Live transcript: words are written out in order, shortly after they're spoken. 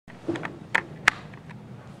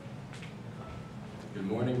Good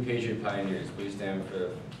morning, Patriot Pioneers. Please stand for the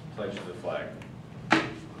pledge of the flag.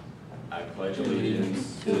 I pledge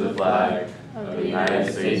allegiance to the flag of the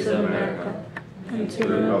United States of America and to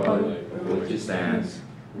the republic for which it stands,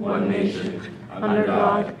 one nation, under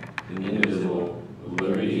God, indivisible, with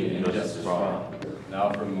liberty and justice for all.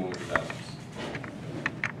 Now for a moment of silence.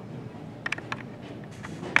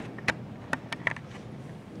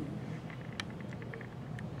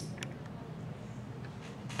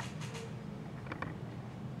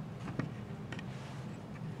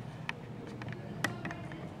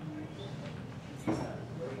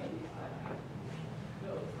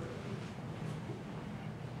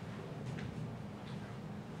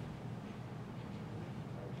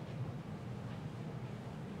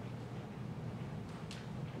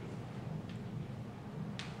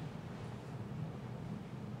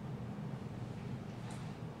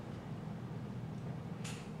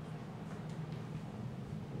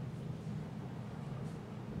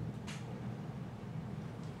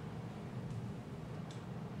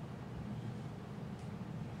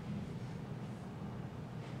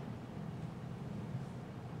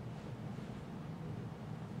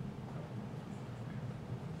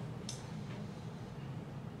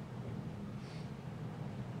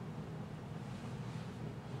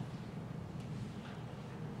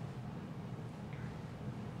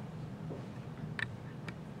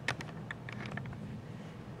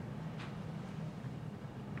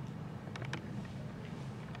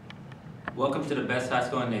 Welcome to the best high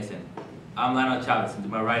school in Nason. I'm Lionel Chavez, and to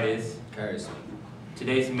my right is Kyrie Smith.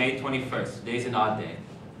 Today's May 21st. Today's an odd day.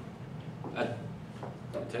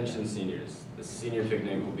 Attention seniors. The senior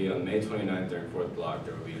picnic will be on May 29th, 4th block.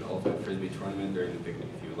 There will be an ultimate frisbee tournament during the picnic.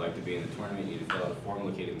 If you would like to be in the tournament, you need to fill out a form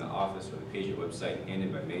located in the office or the Patriot website and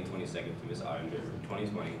handed by May 22nd to Ms. Ottinger, room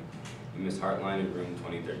 2020, and Ms. Hartline in room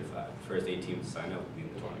 2035. The first 8 teams to sign up will be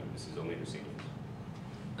in the tournament. This is only for seniors.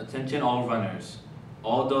 Attention all runners.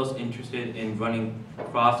 All those interested in running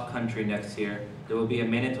cross-country next year, there will be a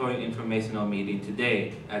mandatory informational meeting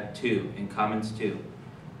today at 2 in Commons 2.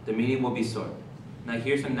 The meeting will be short. Now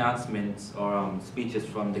here's announcements or speeches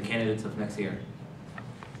from the candidates of next year.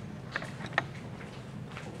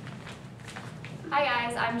 Hi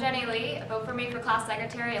guys, I'm Jenny Lee. Vote for me for class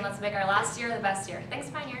secretary and let's make our last year the best year. Thanks,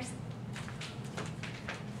 Pioneers.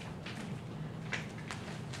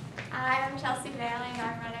 Hi, I'm Chelsea Bailey.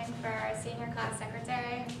 I'm running for senior class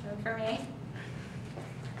secretary. Vote for me.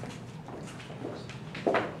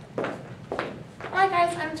 Hi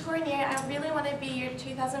guys, I'm Tori. I really want to be your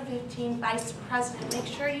 2015 vice president. Make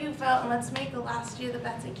sure you vote and let's make the last year the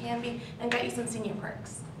best it can be and get you some senior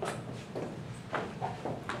perks.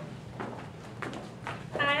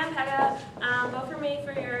 Hi, I'm Pega. Vote for me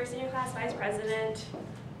for your senior class vice president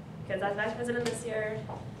because I'm vice president this year.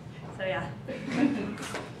 So yeah.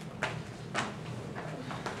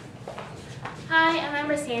 Hi, I'm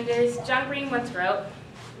Amber Sanders. John Green once wrote,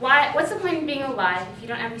 what's the point in being alive if you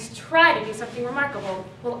don't at least try to do something remarkable?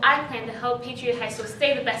 Well, I plan to help Patriot High School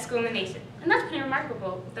stay the best school in the nation. And that's pretty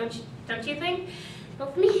remarkable, don't you think?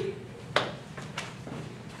 Vote for me.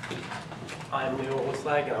 I'm Leo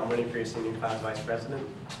Olslag, and I'm running for your senior class vice president.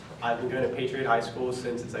 I've been going to Patriot High School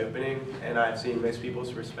since its opening, and I've seen most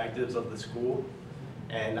people's perspectives of the school.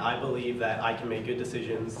 And I believe that I can make good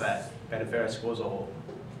decisions that benefit our school as a whole.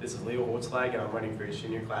 This is Leo Holtzlag, and I'm running for your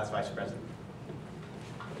senior class vice president.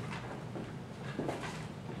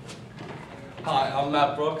 Hi, I'm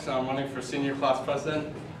Matt Brooks, and I'm running for senior class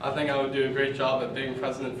president. I think I would do a great job at being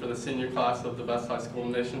president for the senior class of the best high school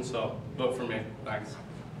in the nation, so vote for me. Thanks.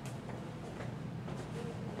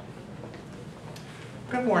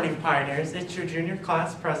 Good morning, Pioneers. It's your junior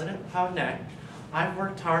class president, Hao Neck. I've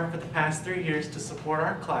worked hard for the past 3 years to support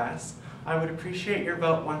our class. I would appreciate your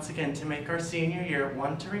vote once again to make our senior year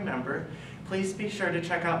one to remember. Please be sure to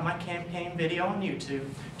check out my campaign video on YouTube.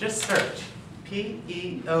 Just search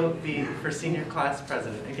PEOV for senior class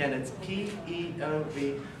president. Again, it's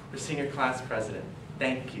PEOV for senior class president.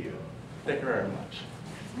 Thank you. Thank you very much.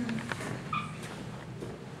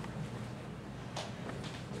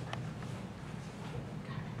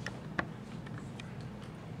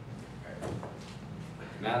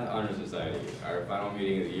 Math Honor Society. Our final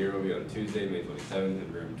meeting of the year will be on Tuesday, May 27th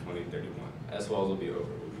in room 2031. SWALs will be over.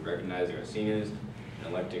 We'll be recognizing our seniors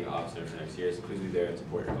and electing officers for next year, so please be there and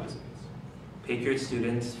support your classmates. Patriot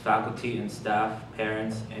students, faculty and staff,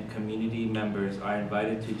 parents, and community members are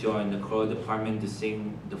invited to join the choral department to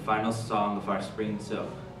sing the final song of our spring show,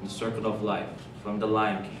 The Circle of Life, from The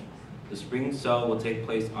Lion King. The spring show will take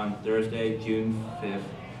place on Thursday, June 5th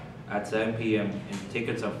at 7 p.m. and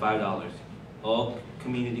tickets are $5. All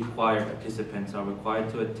community choir participants are required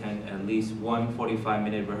to attend at least one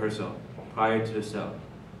 45-minute rehearsal. prior to the show.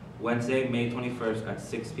 Wednesday, May 21st at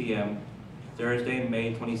 6 p.m., Thursday,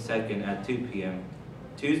 May 22nd at 2 p.m.,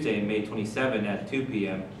 Tuesday, May 27th at 2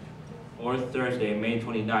 p.m., or Thursday, May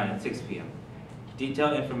 29th at 6 p.m.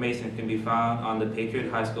 Detailed information can be found on the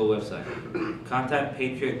Patriot High School website. Contact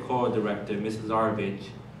Patriot Corps Director, Mrs. Zarovich,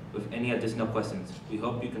 with any additional questions. We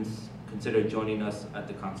hope you can consider joining us at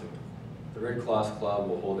the concert. The Red Cross Club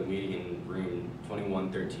will hold a meeting in room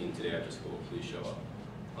 2113 today after school. Please show up.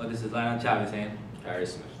 Oh, this is Lionel Chavez saying, Harry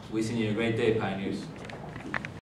Smith. wishing you a great day, Pioneers.